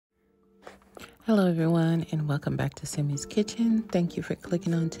Hello everyone, and welcome back to Simmy's Kitchen. Thank you for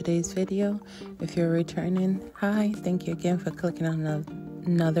clicking on today's video. If you're returning, hi, thank you again for clicking on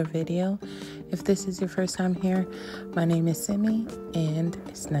another video. If this is your first time here, my name is Simmy and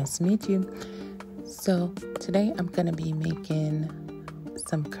it's nice to meet you. So today I'm going to be making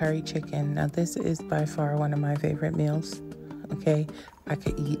some curry chicken. Now this is by far one of my favorite meals. Okay, I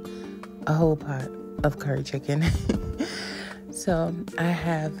could eat a whole pot of curry chicken. So I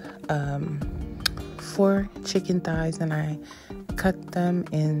have 4 chicken thighs and I cut them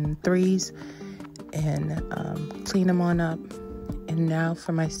in threes and clean them on up. And now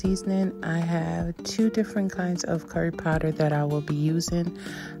for my seasoning, I have 2 different kinds of curry powder that I will be using.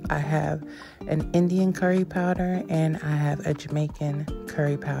 I have an Indian curry powder and I have a Jamaican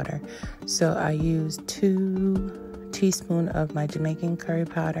curry powder. So I use 2 teaspoons of my Jamaican curry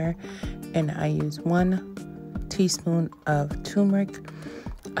powder and I use 1 teaspoon of turmeric.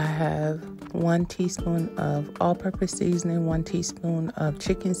 I have 1 teaspoon of all-purpose seasoning, 1 teaspoon of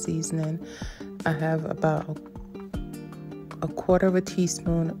chicken seasoning. I have about 1/4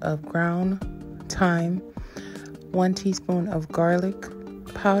 teaspoon of ground thyme, 1 teaspoon of garlic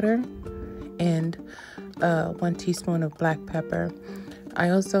powder, and 1 teaspoon of black pepper. I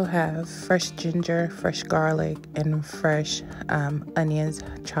also have fresh ginger, fresh garlic, and fresh onions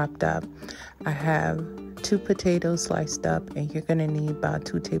chopped up. I have 2 potatoes sliced up, and you're gonna need about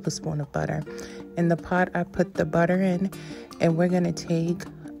 2 tablespoons of butter. In the pot, I put the butter in, and we're gonna take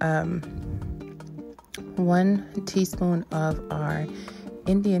 1 teaspoon of our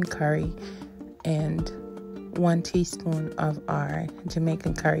Indian curry and 1 teaspoon of our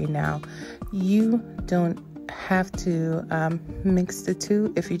Jamaican curry. Now, you don't have to mix the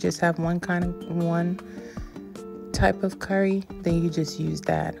two. If you just have one type of curry, then you just use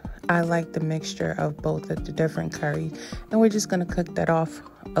that. I like the mixture of both of the different curries, and we're just going to cook that off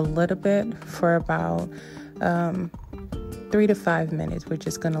a little bit for about 3 to 5 minutes. We're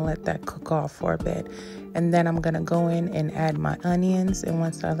just going to let that cook off for a bit, and then I'm going to go in and add my onions. And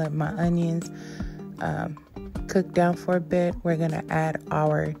once I let my onions cook down for a bit, we're going to add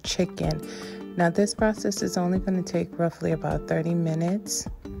our chicken. Now this process is only going to take roughly about 30 minutes.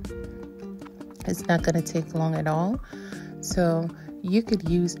 It's not going to take long at all. So you could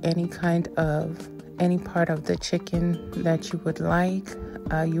use any part of the chicken that you would like.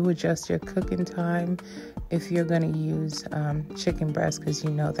 You adjust your cooking time if you're going to use chicken breast, because you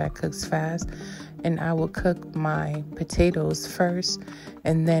know that cooks fast. And I will cook my potatoes first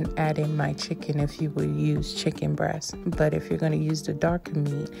and then add in my chicken if you would use chicken breast. But if you're going to use the darker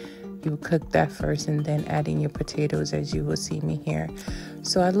meat, you cook that first and then add in your potatoes, as you will see me here.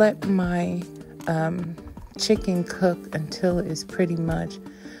 So I let my chicken cook until it's pretty much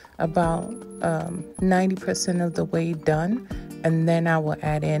about 90% of the way done, and then I will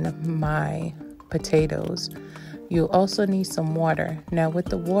add in my potatoes. You'll also need some water. Now with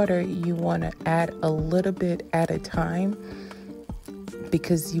the water, you want to add a little bit at a time,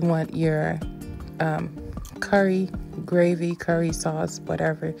 because you want your curry, gravy, curry sauce,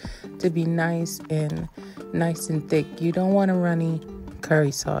 whatever, to be nice and thick. You don't want a runny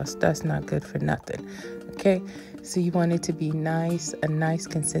curry sauce. That's not good for nothing. Okay, so you want it to be nice, a nice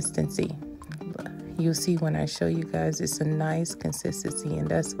consistency. You'll see when I show you guys, it's a nice consistency, and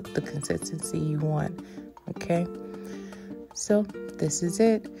that's what the consistency you want. Okay, so this is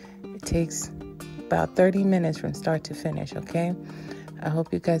it. It takes about 30 minutes from start to finish. Okay, I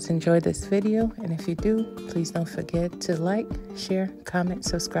hope you guys enjoyed this video, and if you do, please don't forget to like, share, comment,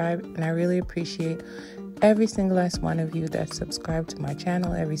 subscribe, and I really appreciate every single last one of you that subscribe to my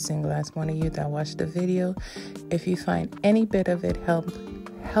channel, every single last one of you that watch the video. If you find any bit of it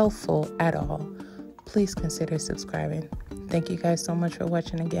helpful at all, please consider subscribing. Thank you guys so much for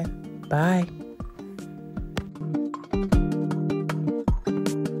watching again. Bye.